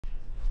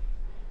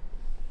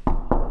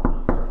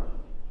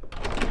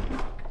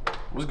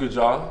What's good,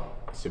 y'all?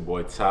 It's your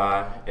boy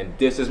Ty, and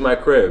this is my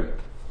crib.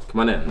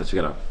 Come on in, let's check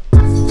it out.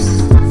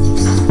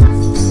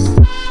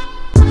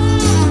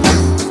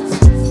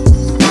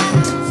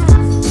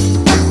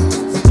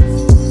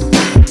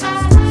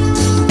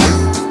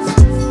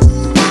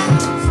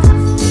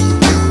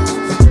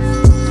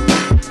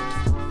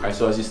 Alright,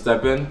 so as you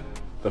step in,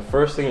 the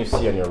first thing you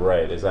see on your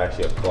right is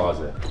actually a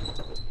closet.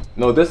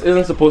 No, this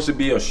isn't supposed to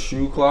be a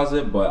shoe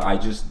closet, but I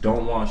just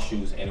don't want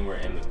shoes anywhere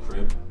in the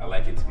crib. I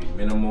like it to be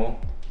minimal.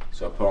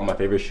 So I put all my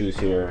favorite shoes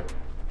here.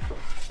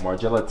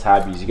 Margiela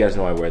Tabbies, you guys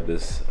know I wear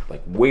this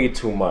like way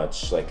too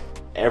much, like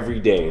every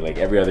day, like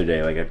every other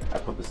day, like I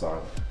put this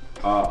on.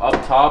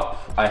 Up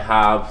top, I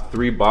have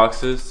 3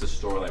 boxes to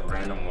store like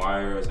random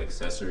wires,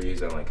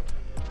 accessories, and like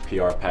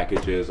PR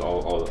packages,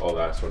 all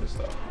that sort of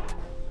stuff.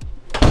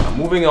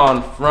 Moving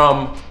on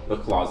from the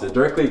closet,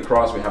 directly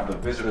across we have the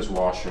visitor's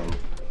washroom.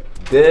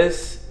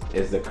 This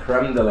is the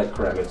creme de la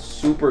creme. It's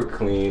super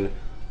clean.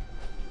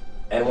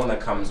 Anyone that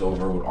comes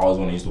over would always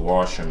want to use the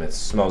washroom. It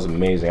smells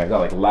amazing. I got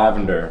like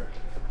lavender.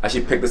 I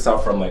actually picked this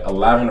up from like a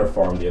lavender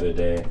farm the other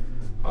day.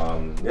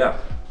 Yeah,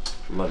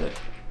 love it.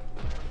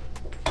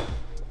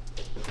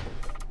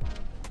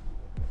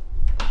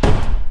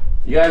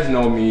 You guys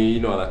know me, you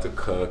know I like to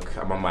cook.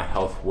 I'm on my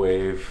health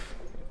wave.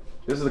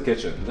 This is the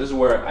kitchen. This is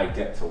where I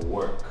get to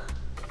work.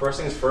 First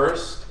things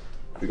first,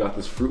 we got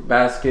this fruit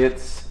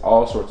baskets,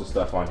 all sorts of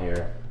stuff on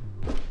here.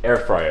 Air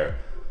fryer.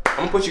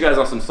 I'm gonna put you guys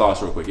on some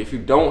sauce real quick. If you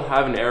don't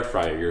have an air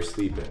fryer, you're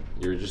sleeping.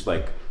 You're just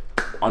like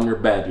on your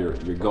bed,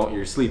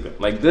 you're sleeping.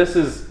 Like this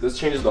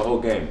changes the whole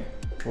game.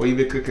 What you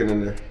been cooking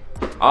in there?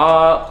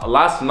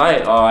 Last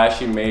night I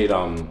actually made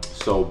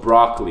so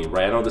broccoli,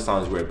 right? I know this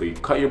sounds weird, but you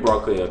cut your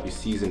broccoli up, you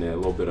season it, a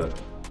little bit of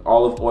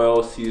olive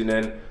oil,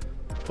 seasoning,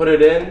 put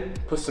it in,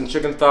 put some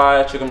chicken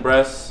thigh, chicken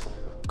breast,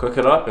 cook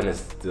it up, and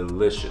it's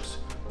delicious.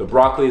 The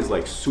broccoli is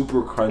like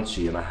super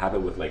crunchy, and I have it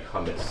with like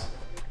hummus.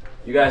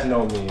 You guys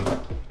know me.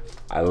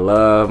 I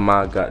love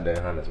my goddamn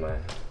hummus,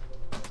 man.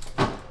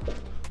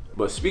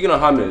 But speaking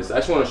of hummus, I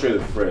just want to show you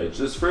the fridge.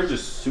 This fridge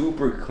is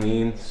super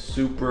clean,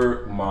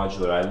 super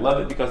modular. I love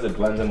it because it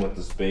blends in with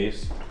the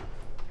space.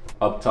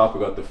 Up top,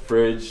 we got the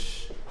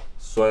fridge,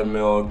 soy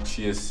milk,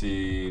 chia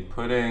seed,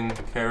 pudding,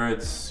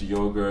 carrots,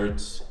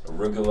 yogurts,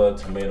 arugula,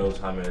 tomatoes,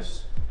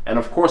 hummus, and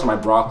of course my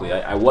broccoli.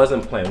 I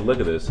wasn't playing. Look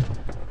at this.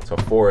 It's a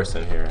forest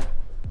in here.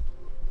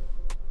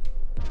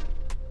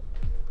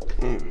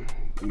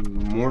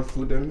 More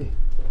food than me.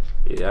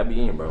 Yeah, I be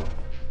eating, bro.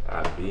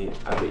 I be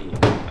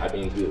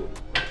eating good.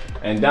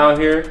 And down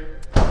here,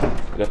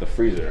 we got the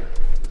freezer.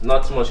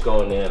 Not too much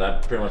going in. I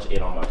pretty much ate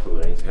all my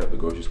food. I need to hit up the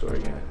grocery store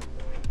again.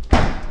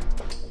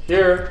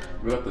 Here,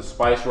 we got the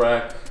spice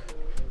rack.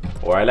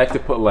 Or I like to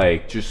put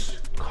like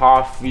just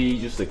coffee,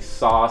 just like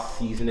sauce,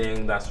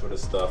 seasoning, that sort of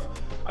stuff.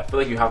 I feel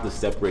like you have to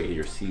separate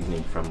your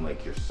seasoning from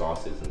like your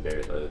sauces and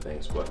various other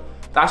things, but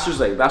that's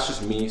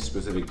just me,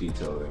 specific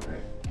detailing,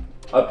 right?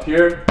 Up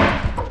here,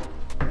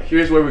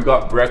 here's where we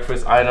got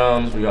breakfast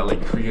items. We got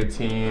like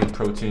creatine,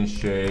 protein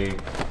shake,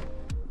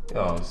 you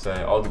know what I'm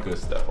saying? All the good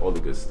stuff, all the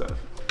good stuff.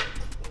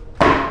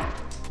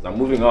 Now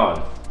moving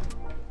on,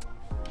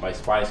 my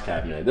spice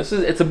cabinet.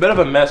 It's a bit of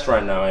a mess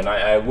right now, and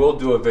I will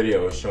do a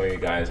video showing you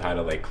guys how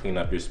to like clean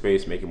up your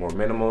space, make it more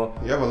minimal.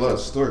 You have a lot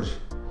of storage.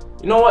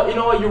 You know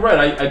what, you're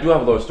right. I do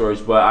have a lot of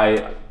storage, but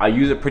I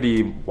use it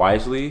pretty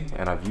wisely,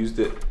 and I've used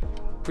it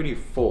pretty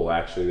full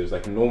actually. There's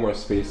like no more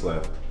space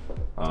left.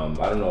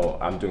 I don't know,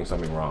 I'm doing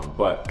something wrong,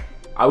 but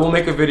I will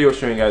make a video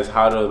showing you guys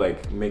how to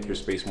like make your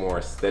space more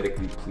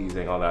aesthetically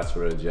pleasing, all that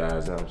sort of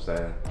jazz, you know what I'm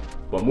saying?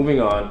 But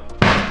moving on,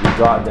 we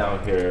got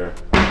down here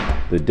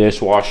the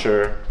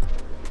dishwasher,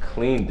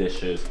 clean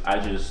dishes.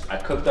 I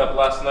cooked up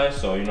last night,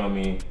 so you know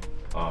me,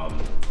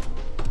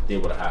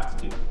 did what I have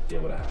to do, you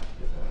know what I'm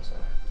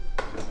saying?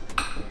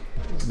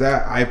 Is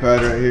that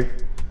iPad right here?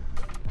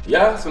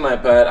 Yeah, it's an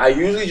iPad. I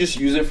usually just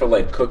use it for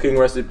like cooking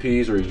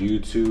recipes or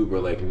YouTube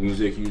or like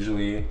music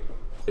usually.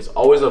 It's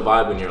always a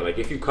vibe in here. Like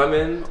if you come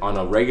in on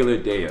a regular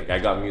day, like I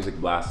got music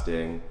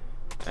blasting,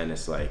 and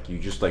it's like you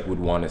just like would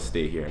want to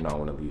stay here and not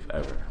want to leave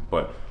ever.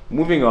 But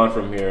moving on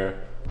from here,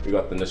 we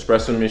got the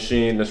Nespresso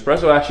machine.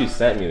 Nespresso actually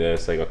sent me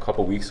this like a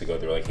couple weeks ago.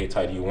 They were like, hey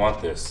Ty, do you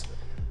want this?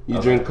 You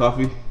drink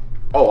coffee?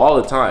 Oh,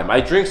 all the time. I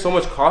drink so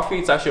much coffee,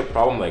 it's actually a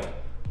problem.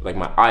 Like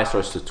my eye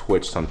starts to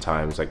twitch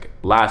sometimes. Like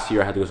last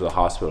year I had to go to the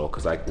hospital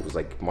because it was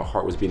like my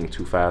heart was beating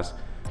too fast.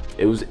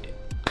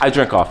 I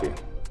drank coffee.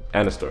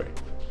 End of story.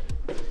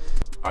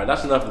 All right,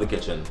 that's enough of the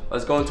kitchen.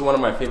 Let's go into one of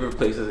my favorite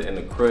places in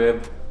the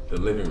crib, the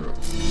living room.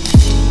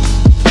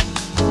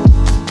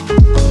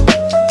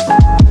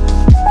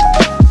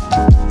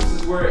 This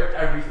is where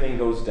everything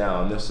goes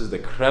down. This is the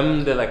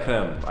creme de la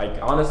creme.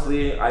 Like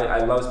honestly,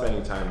 I love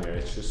spending time here.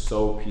 It's just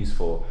so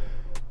peaceful.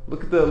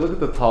 Look at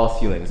the tall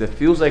ceilings. It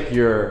feels like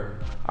you're,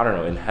 I don't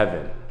know, in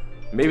heaven.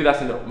 Maybe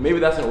that's an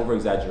over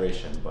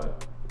exaggeration,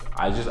 but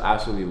I just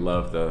absolutely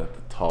love the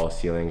tall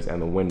ceilings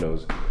and the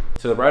windows.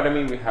 To the right of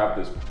me, we have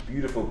this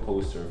beautiful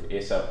poster of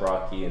A$AP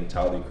Rocky and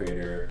Tyler the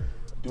Creator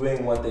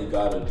doing what they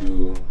gotta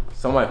do.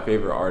 Some of my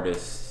favorite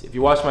artists. If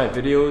you watch my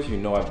videos, you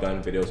know I've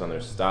done videos on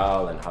their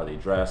style and how they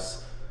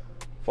dress.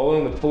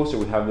 Following the poster,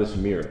 we have this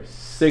mirror,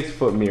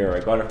 6-foot mirror. I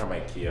got it from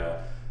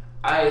IKEA.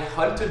 I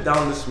hunted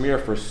down this mirror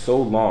for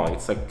so long.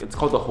 It's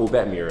called the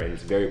Hovet mirror, and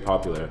it's very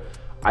popular.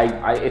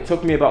 It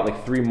took me about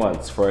like 3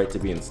 months for it to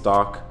be in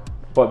stock.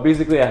 But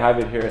basically I have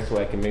it here so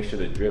I can make sure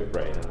the drip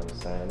right. You know what I'm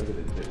saying? Look at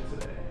the drip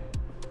today.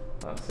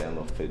 I'm saying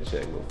little fit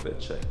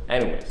check.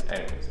 Anyways.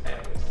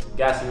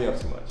 Gassing me up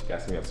too much.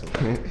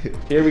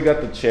 Here we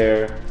got the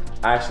chair.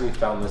 I actually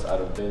found this at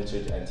a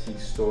vintage antique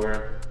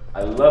store.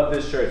 I love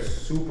this chair, it's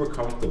super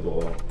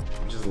comfortable.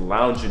 Just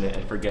lounge in it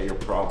and forget your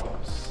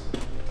problems.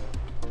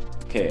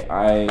 Okay,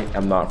 I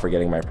am not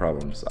forgetting my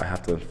problems. I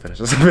have to finish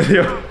this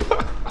video.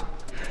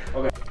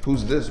 Okay.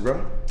 Who's this,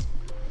 bro?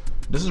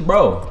 This is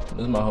bro.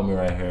 This is my homie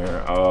right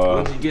here.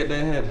 Where'd you get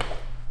that head?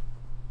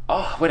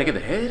 Oh, wait, I get the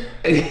head?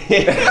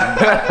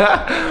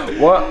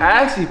 Well,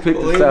 I actually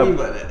picked this up. What do you mean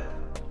by that?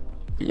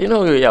 You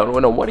know, yeah,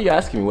 no, what are you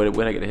asking me?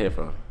 Where'd I get the head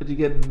from? Where'd you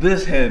get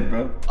this head,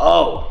 bro?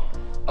 Oh.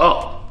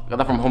 Got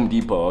that from Home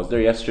Depot. I was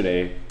there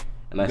yesterday,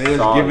 and I saw. They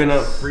was giving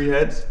up free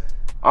heads?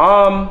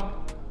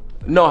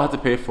 No, I had to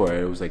pay for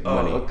it. It was like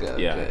money.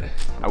 Okay, yeah. Okay.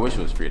 I wish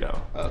it was free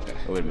though. Okay.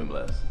 I would have been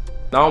blessed.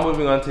 Now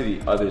moving on to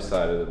the other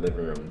side of the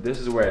living room. This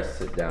is where I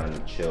sit down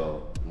and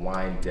chill,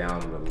 wind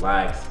down,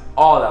 relax,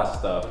 all that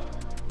stuff.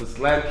 This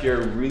lamp here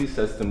really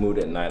sets the mood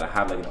at night. I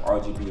have like an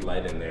RGB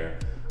light in there.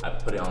 I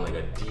put it on like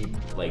a deep,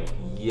 like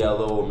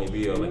yellow,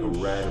 maybe like a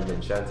red or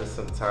magenta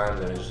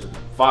sometimes, and it's just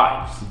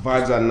vibes.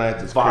 Vibes at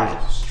night is vibes,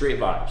 crazy. Straight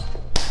vibes.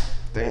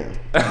 Damn.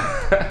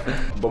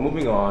 But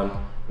moving on,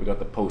 we got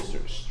the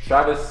posters.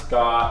 Travis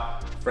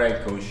Scott,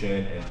 Frank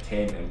Ocean, and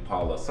Tame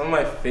Impala. Some of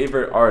my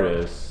favorite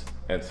artists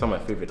and some of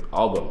my favorite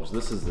albums.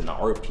 This is an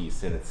art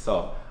piece in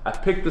itself. I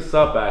picked this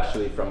up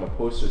actually from a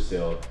poster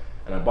sale,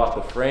 and I bought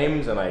the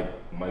frames and I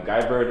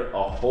MacGyvered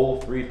a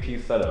whole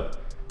 3-piece setup.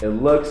 It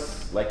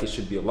looks like it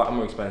should be a lot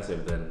more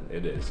expensive than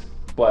it is.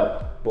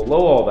 But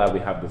below all that,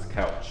 we have this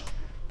couch.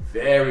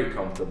 Very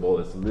comfortable,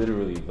 it's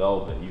literally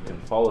velvet. You can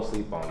fall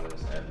asleep on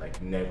this and like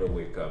never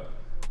wake up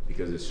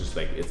because it's just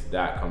like, it's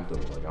that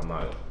comfortable. Like I'm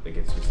not, like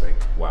it's just like,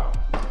 wow.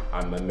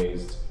 I'm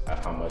amazed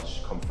at how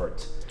much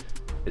comfort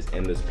is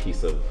in this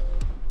piece of,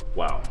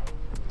 wow.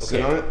 Okay.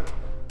 Sit on it?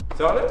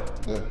 Sit on it?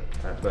 Yeah.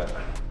 I bet.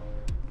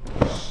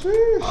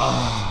 Sheesh.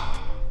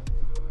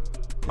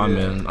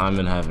 I'm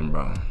in heaven,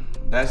 bro.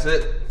 That's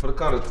it for the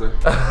conductor.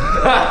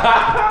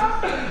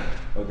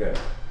 Okay.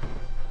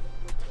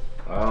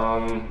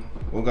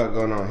 What got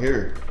going on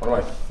here? One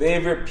of my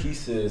favorite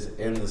pieces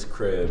in this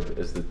crib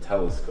is the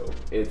telescope.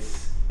 It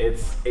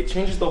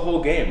changes the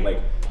whole game.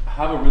 Like, I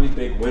have a really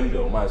big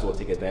window, might as well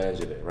take advantage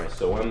of it, right?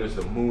 So when there's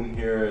the moon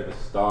here, the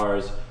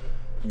stars,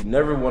 you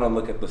never want to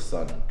look at the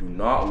sun. Do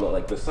not look,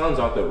 like the sun's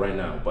out there right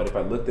now, but if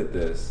I looked at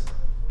this,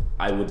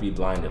 I would be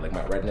blinded, like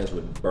my retinas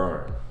would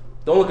burn.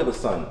 Don't look at the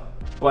sun.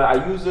 But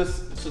I use this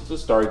to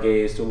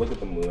stargaze, to look at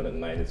the moon at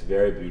night. It's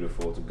very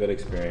beautiful, it's a good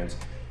experience.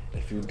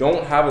 If you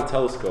don't have a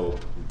telescope,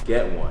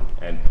 get one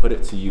and put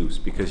it to use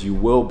because you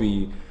will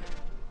be,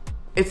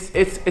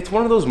 it's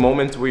one of those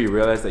moments where you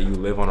realize that you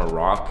live on a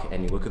rock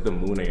and you look at the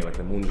moon and you're like,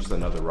 the moon's just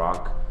another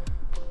rock.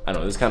 I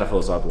know, this is kind of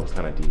philosophical, it's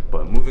kind of deep,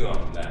 but moving on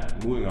from that.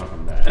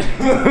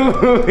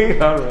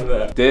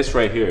 This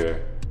right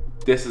here,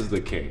 this is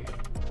the king.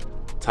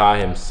 Ty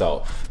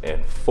himself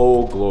in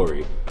full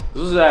glory.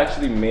 This was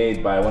actually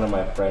made by one of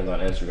my friends on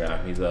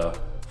Instagram. He's a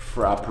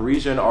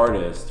Parisian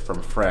artist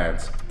from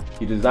France.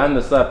 He designed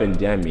this up in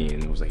Demi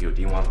and was like, yo,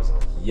 do you want this? I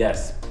was like,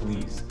 yes,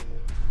 please.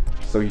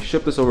 So he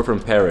shipped this over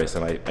from Paris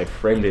and I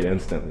framed it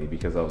instantly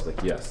because I was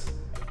like, yes,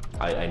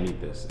 I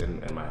need this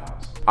in my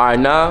house. All right,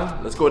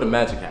 now let's go to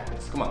Magic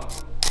Happens. Come on.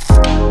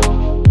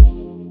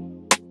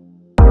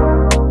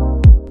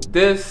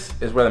 This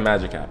is where the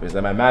magic happens.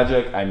 And by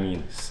magic, I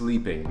mean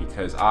sleeping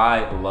because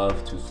I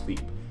love to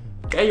sleep.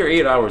 Get your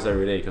 8 hours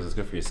every day because it's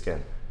good for your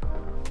skin.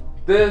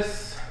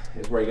 This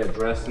is where I get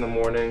dressed in the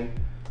morning.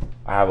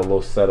 I have a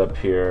little setup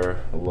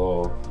here, a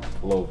little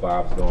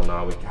vibes going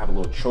on. We have a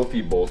little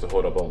trophy bowl to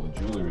hold up all the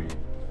jewelry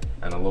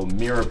and a little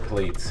mirror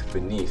plate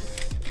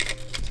beneath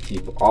to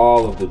keep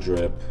all of the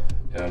drip.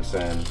 You know what I'm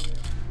saying?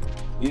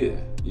 Yeah,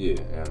 you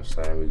know what I'm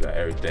saying? We got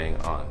everything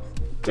on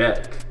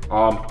deck.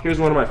 Here's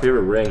one of my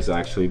favorite rings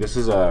actually. This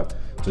is a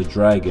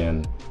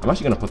dragon. I'm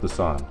actually gonna put this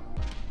on.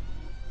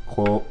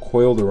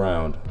 Coiled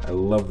around. I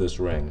love this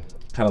ring.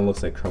 Kind of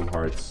looks like Chrome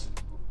Hearts,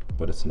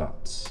 but it's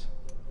not.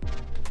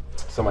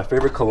 So my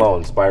favorite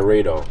colognes by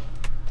Rado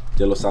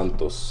de los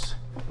Santos.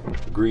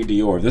 Gris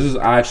Dior. This is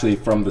actually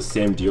from the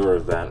same Dior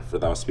event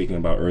that I was speaking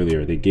about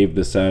earlier. They gave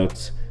this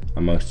out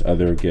amongst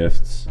other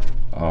gifts.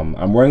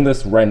 I'm wearing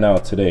this right now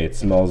today. It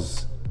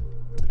smells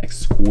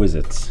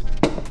exquisite.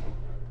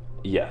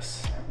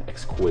 Yes,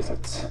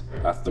 exquisite.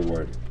 That's the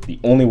word. The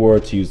only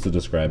word to use to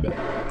describe it.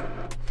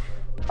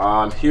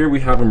 Here we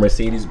have a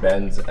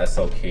Mercedes-Benz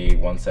SLK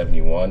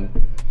 171.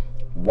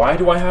 Why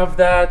do I have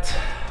that?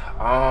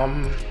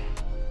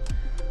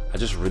 I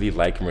just really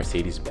like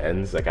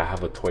Mercedes-Benz. Like I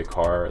have a toy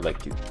car. Like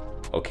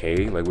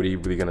Okay, like what are you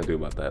really gonna do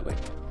about that? Like,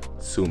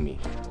 sue me,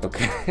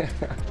 okay?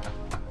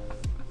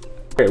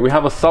 Okay, we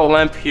have a salt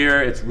lamp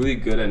here. It's really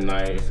good and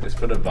nice. It's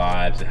for the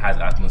vibes. It has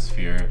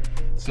atmosphere.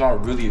 It's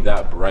not really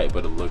that bright,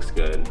 but it looks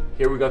good.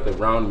 Here we got the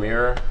round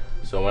mirror.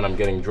 So when I'm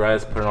getting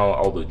dressed, putting on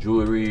all the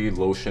jewelry,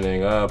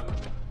 lotioning up,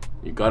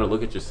 you gotta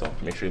look at yourself.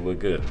 Make sure you look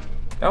good.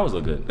 That was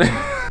look good.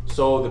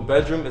 So the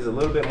bedroom is a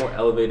little bit more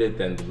elevated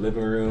than the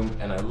living room,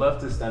 and I love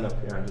to stand up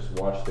here and just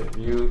watch the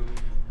view.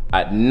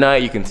 At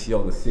night, you can see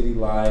all the city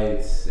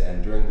lights,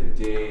 and during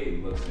the day,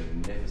 it looks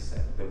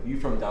magnificent. The view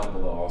from down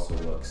below also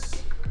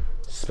looks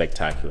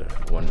spectacular,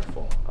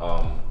 wonderful.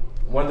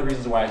 One of the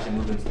reasons why I actually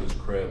moved into this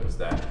crib was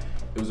that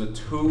it was a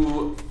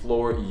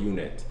 2-floor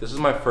unit. This is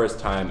my first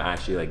time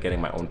actually like getting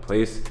my own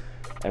place.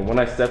 And when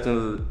I stepped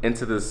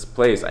into this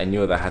place, I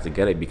knew that I had to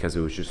get it because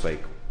it was just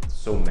like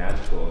so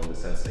magical in the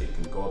sense that you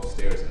can go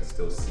upstairs and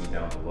still see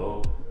down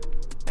below.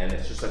 And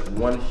it's just like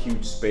one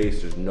huge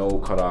space, there's no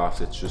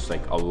cutoffs, it's just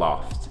like a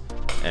loft.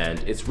 And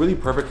it's really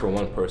perfect for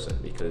one person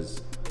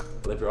because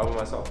I live here all by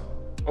myself.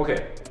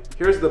 Okay,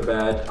 here's the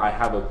bed. I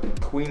have a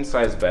queen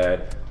size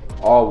bed,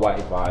 all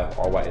white vibe,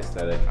 all white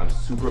aesthetic. I'm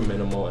super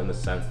minimal in the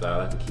sense that I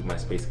like to keep my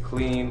space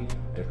clean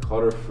and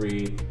clutter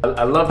free.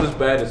 I love this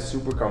bed, it's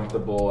super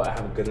comfortable. I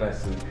have a good night's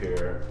sleep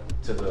here.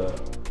 To the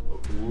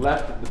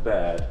left of the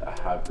bed,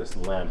 I have this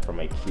lamp from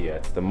IKEA.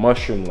 It's the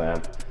mushroom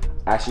lamp.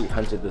 I actually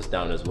hunted this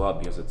down as well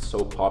because it's so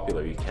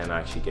popular you can't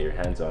actually get your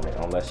hands on it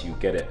unless you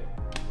get it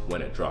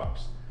when it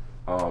drops.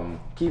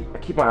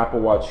 Keep my Apple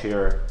Watch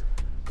here.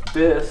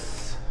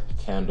 This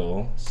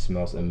candle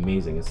smells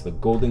amazing. It's the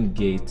Golden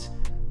Gate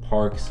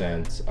Park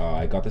scent.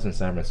 I got this in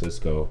San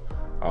Francisco,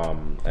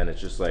 and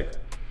it's just like,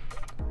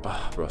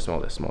 bro,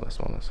 smell this, smell this,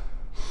 smell this.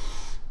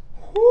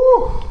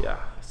 Woo. Yeah,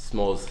 it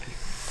smells.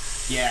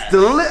 Yeah.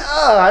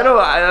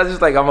 I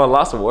just like, I'm at a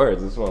loss of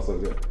words. It smells so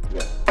good.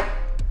 Yeah.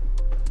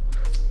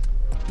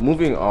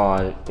 Moving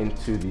on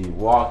into the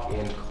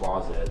walk-in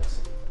closet.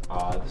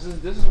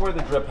 This is where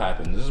the drip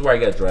happens. This is where I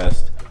get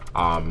dressed.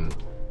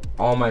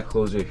 All my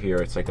clothes are here.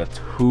 It's like a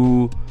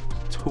two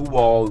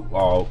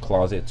wall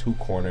closet, 2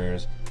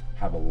 corners.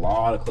 Have a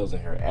lot of clothes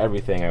in here.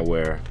 Everything I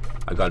wear,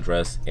 I got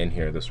dressed in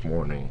here this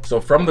morning. So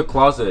from the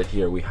closet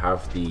here, we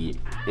have the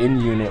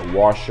in-unit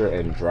washer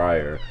and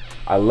dryer.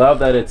 I love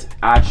that it's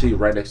actually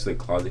right next to the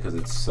closet because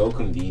it's so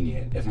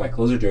convenient. If my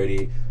clothes are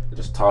dirty, I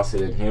just toss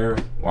it in here,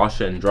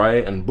 wash it and dry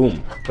it, and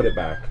boom, put it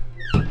back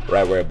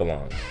right where it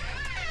belongs.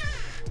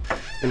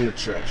 In the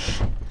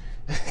trash.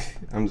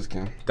 I'm just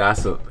kidding.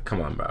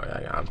 Come on, bro.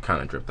 I'm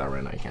kind of dripped out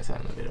right now. You can't say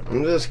that in the video, bro.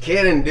 I'm just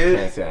kidding, dude.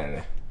 Can't say that in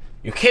there.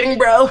 You're kidding,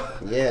 bro?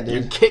 Yeah, dude.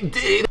 You're kidding,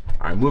 dude.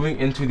 All right, moving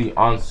into the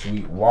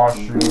ensuite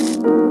washroom.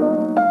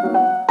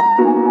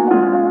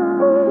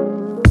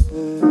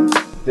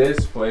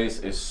 This place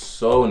is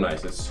so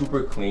nice. It's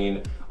super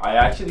clean. I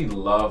actually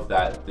love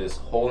that this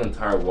whole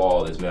entire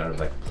wall is made out of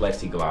like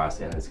plexiglass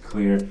and it's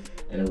clear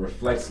and it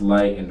reflects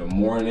light in the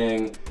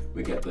morning.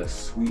 We get the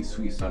sweet,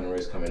 sweet sun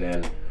rays coming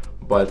in.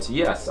 But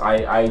yes,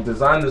 I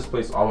designed this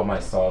place all by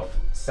myself.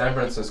 San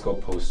Francisco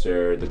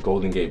poster, the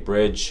Golden Gate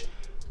Bridge.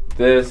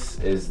 This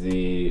is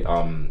the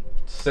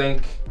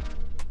sink,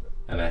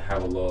 and I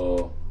have a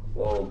little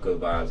good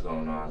vibes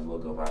going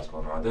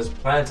on. This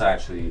plant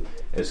actually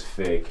is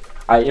fake.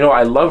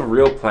 I love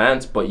real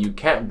plants, but you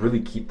can't really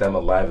keep them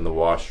alive in the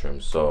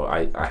washroom, so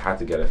I had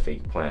to get a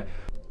fake plant.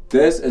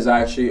 This is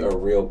actually a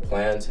real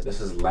plant. This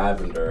is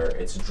lavender.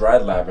 It's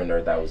dried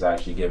lavender that was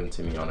actually given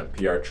to me on a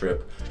PR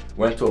trip.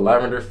 Went to a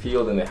lavender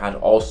field and they had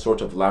all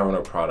sorts of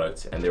lavender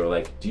products, and they were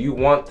like, "Do you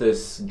want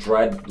this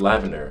dried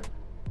lavender?"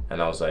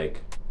 And I was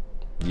like,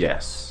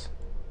 yes.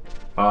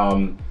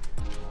 I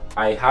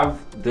have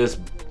this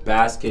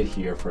basket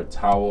here for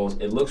towels.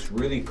 It looks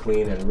really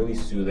clean and really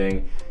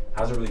soothing,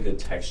 has a really good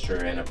texture,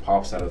 and it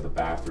pops out of the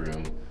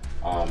bathroom.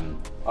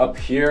 Up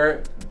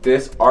here,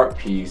 this art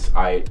piece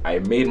I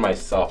made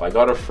myself. I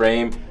got a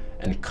frame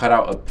and cut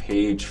out a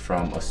page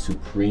from a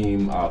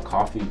Supreme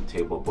coffee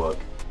table book,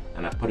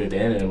 and I put it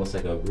in, and it looks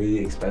like a really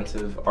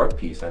expensive art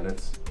piece, and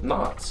it's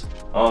not.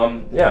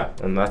 Yeah,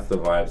 and that's the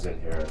vibes in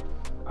here.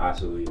 I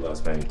absolutely love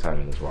spending time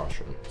in this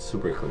washroom.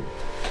 Super clean.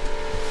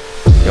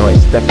 You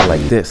ain't stepping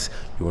like this.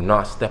 You're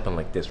not stepping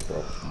like this,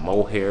 bro.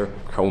 Mohair,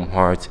 chrome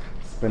hearts,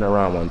 spin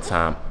around one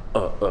time.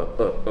 Hold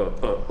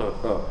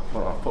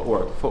on,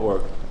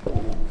 footwork.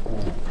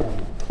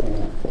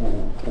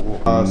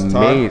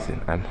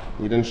 Amazing.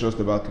 You didn't show us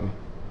the balcony.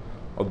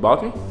 Oh, the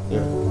balcony?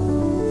 Yeah.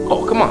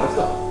 Oh, come on, let's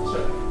go.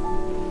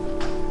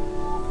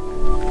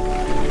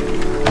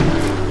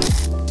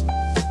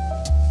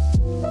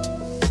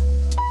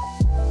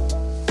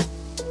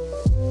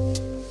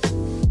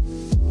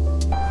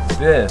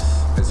 This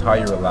is how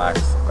you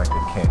relax like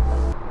a king.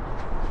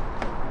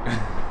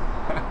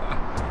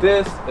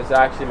 This is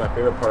actually my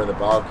favorite part of the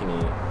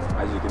balcony,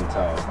 as you can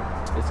tell.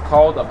 It's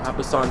called a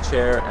Papasan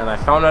chair, and I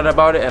found out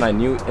about it and I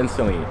knew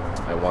instantly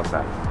I want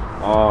that.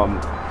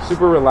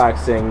 Super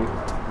relaxing.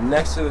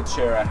 Next to the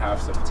chair I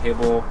have some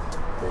table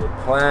for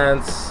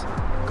plants,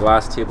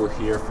 glass table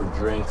here for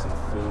drinks and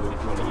food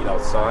if you want to eat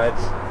outside.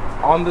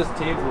 On this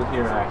table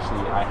here,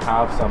 actually, I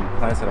have some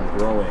plants that I'm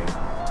growing.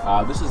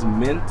 This is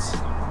mint,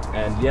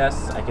 and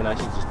yes, I can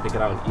actually just pick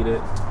it out and eat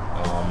it.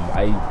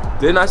 I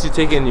didn't actually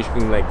take in you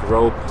can like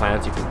grow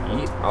plants you can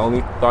eat. I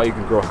only thought you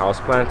can grow house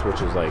plants,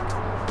 which is like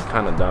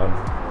kind of dumb.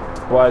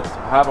 But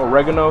I have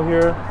oregano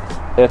here.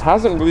 It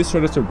hasn't really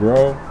started to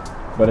grow,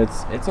 but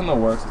it's in the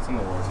works. It's in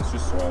the works. It's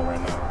just soil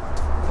right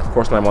now. Of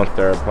course, my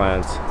Monstera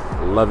plant.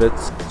 Love it.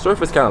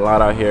 Surf is kind of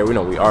loud out here. We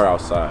know we are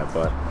outside,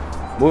 but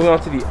moving on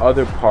to the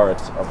other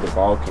part of the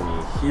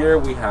balcony. Here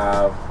we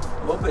have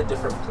a little bit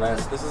different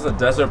plants. This is a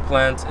desert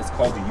plant. It's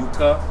called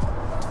yucca.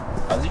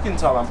 As you can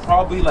tell, I'm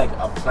probably like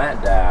a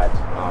plant dad.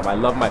 I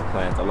love my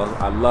plants.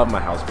 I love my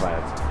house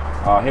plants.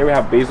 Here we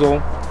have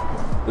basil.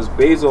 This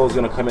basil is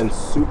gonna come in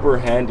super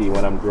handy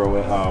when I'm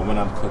growing, when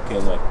I'm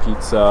cooking like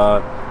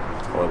pizza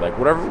or like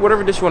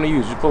whatever dish you want to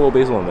use. Just put a little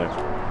basil in there.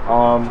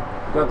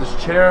 We got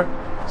this chair,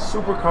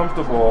 super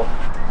comfortable.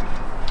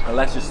 I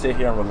like to sit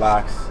here and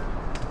relax.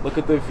 Look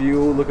at the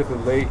view. Look at the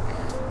lake.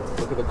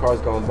 Look at the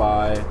cars going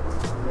by.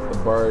 The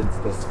birds,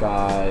 the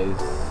skies,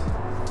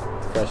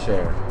 fresh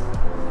air.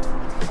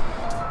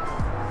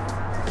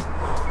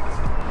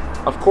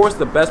 Of course,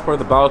 the best part of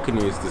the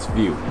balcony is this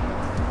view.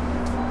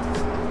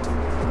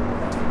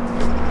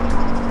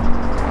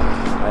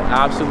 I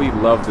absolutely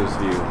love this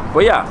view.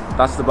 But yeah,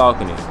 that's the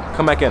balcony.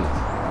 Come back in.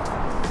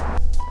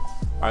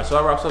 Alright, so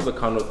that wraps up the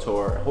condo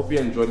tour. I hope you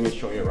enjoyed me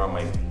showing you around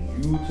my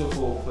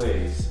beautiful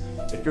place.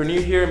 If you're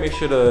new here, make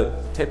sure to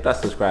hit that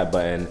subscribe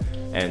button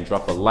and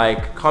drop a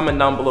like. Comment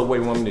down below what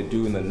you want me to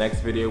do in the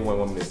next video, what you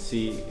want me to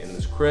see in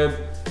this crib.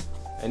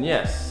 And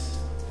yes,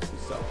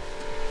 peace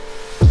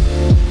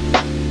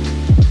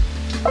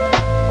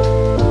out.